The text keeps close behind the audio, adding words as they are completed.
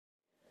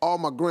all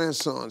my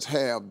grandsons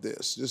have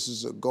this. This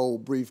is a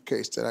gold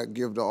briefcase that I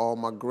give to all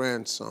my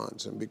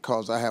grandsons. And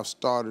because I have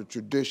started a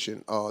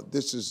tradition,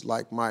 this is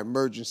like my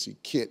emergency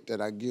kit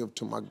that I give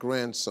to my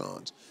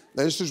grandsons.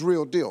 Now, this is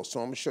real deal,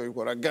 so I'm gonna show you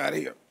what I got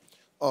here.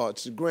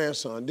 It's a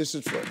grandson. This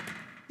is for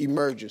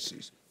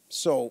emergencies.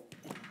 So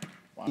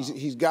wow.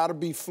 he's gotta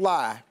be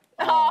fly.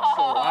 So,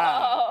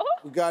 wow.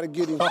 We gotta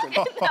get him some.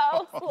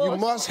 You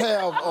must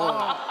have,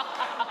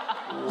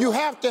 you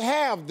have to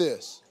have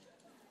this.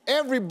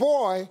 Every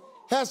boy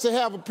has to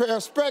have a pair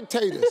of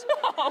spectators.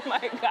 Oh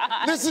my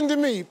God. Listen to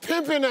me,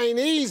 pimping ain't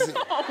easy.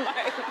 Oh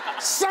my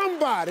God.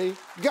 Somebody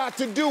got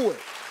to do it.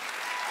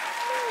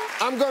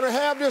 I'm gonna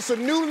have this, a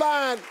new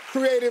line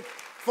created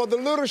for the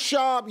little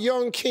sharp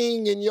young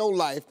king in your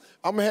life.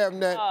 I'm having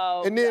that.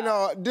 Oh, and then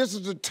this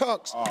is the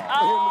tux for him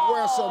to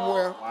wear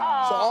somewhere.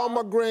 Wow. So all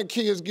my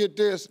grandkids get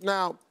this.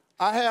 Now,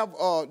 I have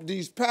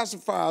these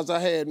pacifiers I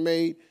had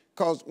made,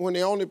 because when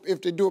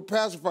if they do a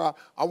pacifier,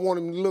 I want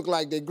them to look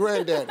like their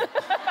granddaddy.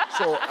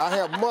 So I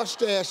have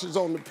mustaches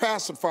on the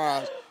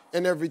pacifiers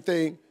and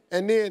everything.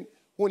 And then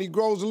when he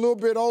grows a little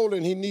bit older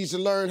and he needs to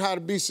learn how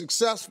to be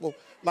successful,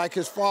 like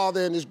his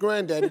father and his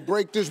granddaddy,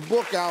 break this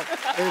book out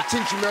and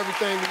teach him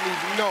everything he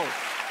needs to know.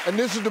 And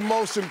this is the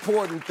most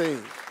important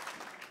thing.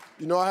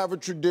 You know, I have a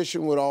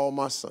tradition with all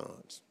my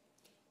sons.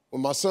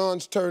 When my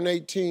sons turn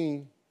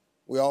 18,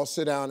 we all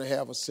sit down and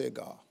have a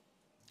cigar.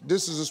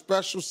 This is a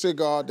special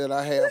cigar that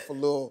I have for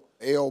little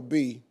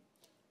LB.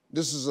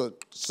 This is a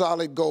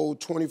solid gold,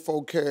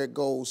 24-karat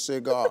gold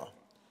cigar.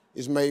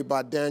 It's made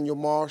by Daniel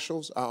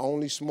Marshalls. I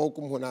only smoke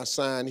them when I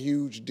sign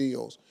huge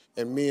deals.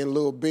 And me and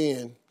Lil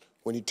Ben,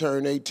 when he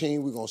turned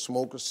 18, we're gonna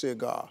smoke a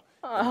cigar.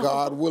 And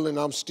God willing,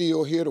 I'm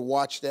still here to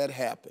watch that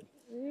happen.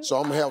 So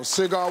I'm gonna have a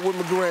cigar with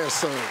my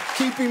grandson.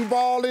 Keep him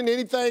balling,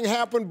 anything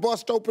happen,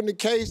 bust open the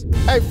case.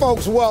 Hey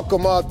folks,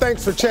 welcome.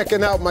 Thanks for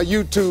checking out my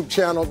YouTube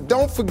channel.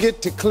 Don't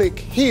forget to click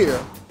here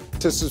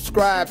to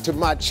subscribe to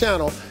my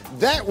channel.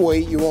 That way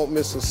you won't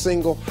miss a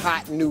single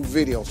hot new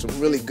video, some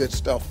really good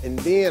stuff. And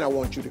then I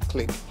want you to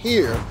click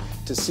here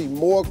to see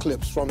more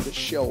clips from the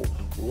show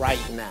right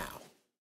now.